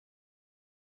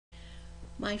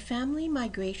My family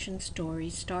migration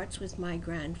story starts with my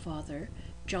grandfather,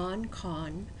 John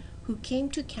Con, who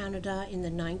came to Canada in the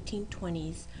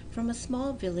 1920s from a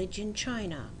small village in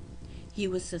China. He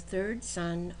was the third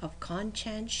son of Con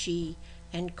Chan Shi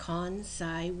and Con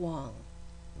Sai Wang.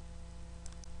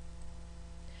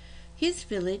 His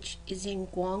village is in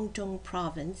Guangdong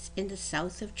province in the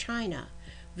south of China,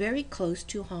 very close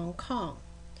to Hong Kong.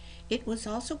 It was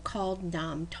also called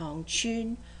Nam Tong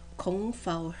Chun, Kong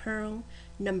Fao Heng,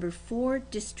 number 4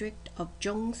 district of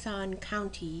Zhongshan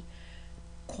County,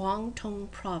 Guangdong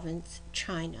province,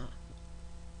 China.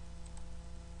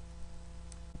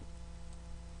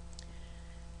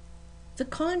 The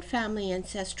Con family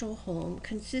ancestral home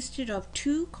consisted of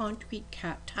 2 concrete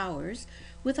towers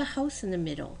with a house in the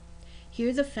middle.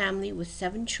 Here the family with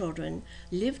 7 children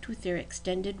lived with their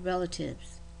extended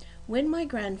relatives. When my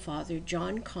grandfather,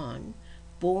 John Con,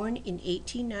 born in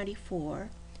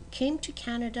 1894, came to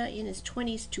Canada in his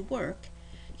 20s to work,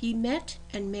 he met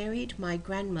and married my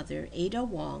grandmother, Ada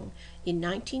Wong, in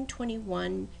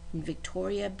 1921 in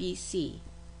Victoria, BC.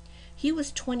 He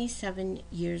was 27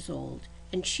 years old,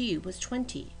 and she was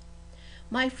 20.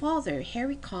 My father,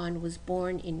 Harry Con, was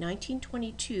born in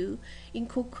 1922 in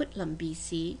Coquitlam,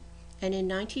 BC, and in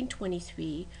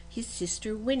 1923 his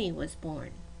sister Winnie was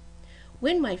born.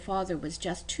 When my father was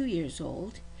just 2 years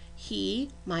old, he,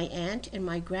 my aunt, and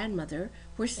my grandmother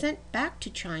were sent back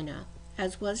to China,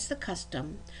 as was the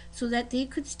custom, so that they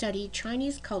could study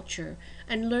Chinese culture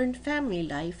and learn family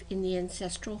life in the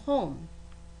ancestral home.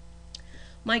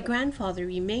 My grandfather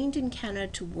remained in Canada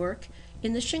to work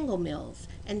in the shingle mills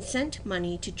and sent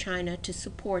money to China to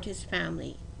support his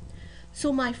family.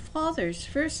 So my father's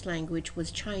first language was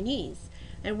Chinese,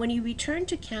 and when he returned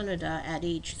to Canada at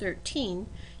age 13,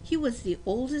 he was the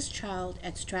oldest child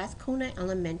at Strathcona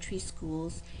Elementary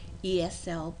School's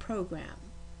ESL program.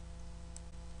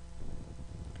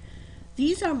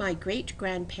 These are my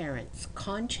great-grandparents,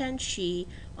 Con Chan Shi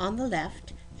on the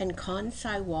left and Con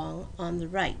Sai Wang on the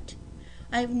right.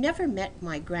 I have never met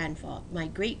my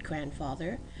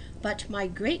great-grandfather, but my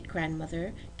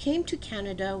great-grandmother came to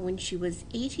Canada when she was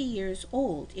 80 years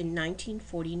old in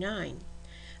 1949.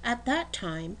 At that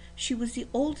time, she was the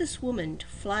oldest woman to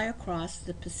fly across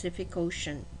the Pacific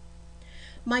Ocean.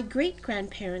 My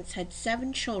great-grandparents had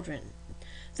 7 children.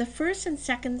 The first and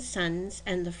second sons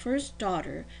and the first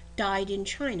daughter died in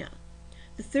China.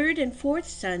 The third and fourth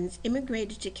sons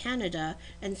immigrated to Canada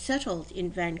and settled in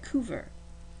Vancouver.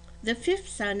 The fifth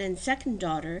son and second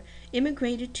daughter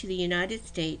immigrated to the United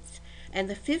States, and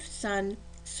the fifth son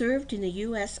served in the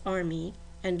U.S. Army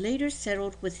and later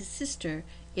settled with his sister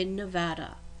in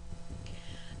Nevada.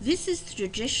 This is the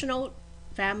traditional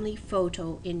family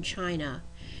photo in China.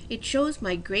 It shows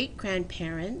my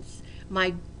great-grandparents,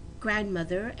 my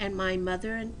grandmother, and my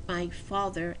mother and my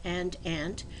father and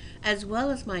aunt, as well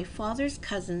as my father's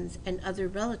cousins and other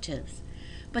relatives.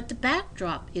 But the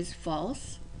backdrop is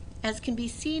false. As can be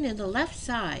seen in the left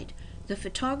side, the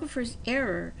photographer's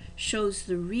error shows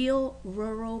the real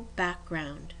rural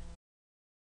background.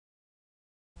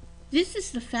 This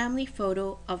is the family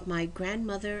photo of my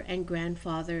grandmother and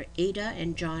grandfather, Ada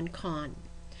and John Con.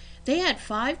 They had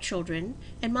 5 children,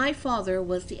 and my father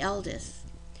was the eldest.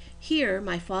 Here,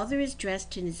 my father is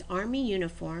dressed in his army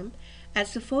uniform,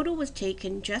 as the photo was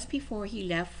taken just before he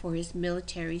left for his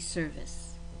military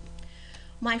service.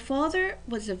 My father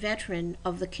was a veteran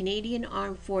of the Canadian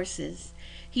Armed Forces.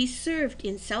 He served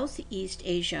in Southeast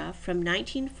Asia from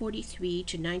 1943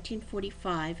 to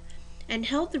 1945 and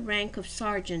held the rank of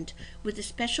sergeant with the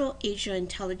Special Asia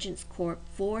Intelligence Corps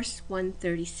Force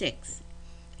 136.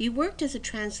 He worked as a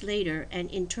translator and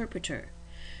interpreter.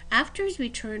 After his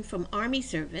return from army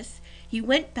service, he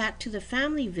went back to the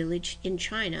family village in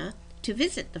China to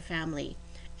visit the family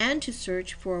and to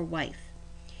search for a wife.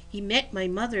 He met my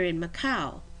mother in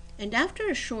Macau, and after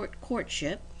a short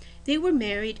courtship, they were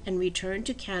married and returned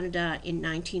to Canada in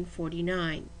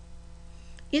 1949.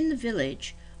 In the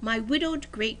village, my widowed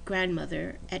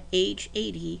great-grandmother, at age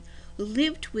 80,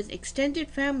 lived with extended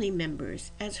family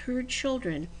members as her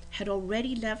children had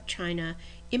already left China,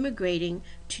 immigrating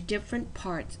to different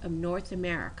parts of North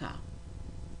America.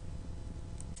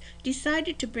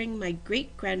 Decided to bring my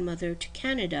great-grandmother to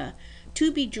Canada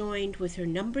to be joined with her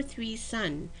number 3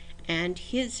 son and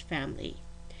his family.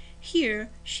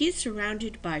 Here, she is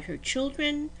surrounded by her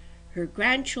children, her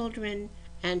grandchildren,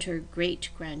 and her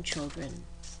great-grandchildren.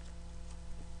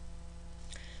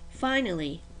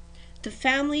 Finally, the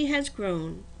family has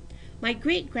grown. My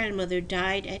great-grandmother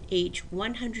died at age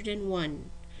 101.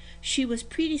 She was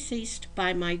predeceased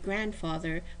by my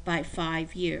grandfather by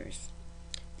 5 years.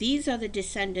 These are the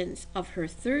descendants of her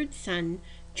third son,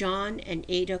 John and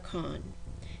Ada Con.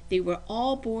 They were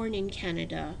all born in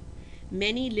Canada.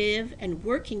 Many live and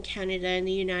work in Canada and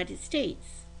the United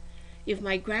States. If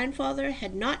my grandfather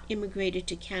had not immigrated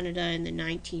to Canada in the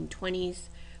 1920s,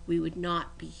 we would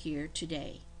not be here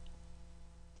today.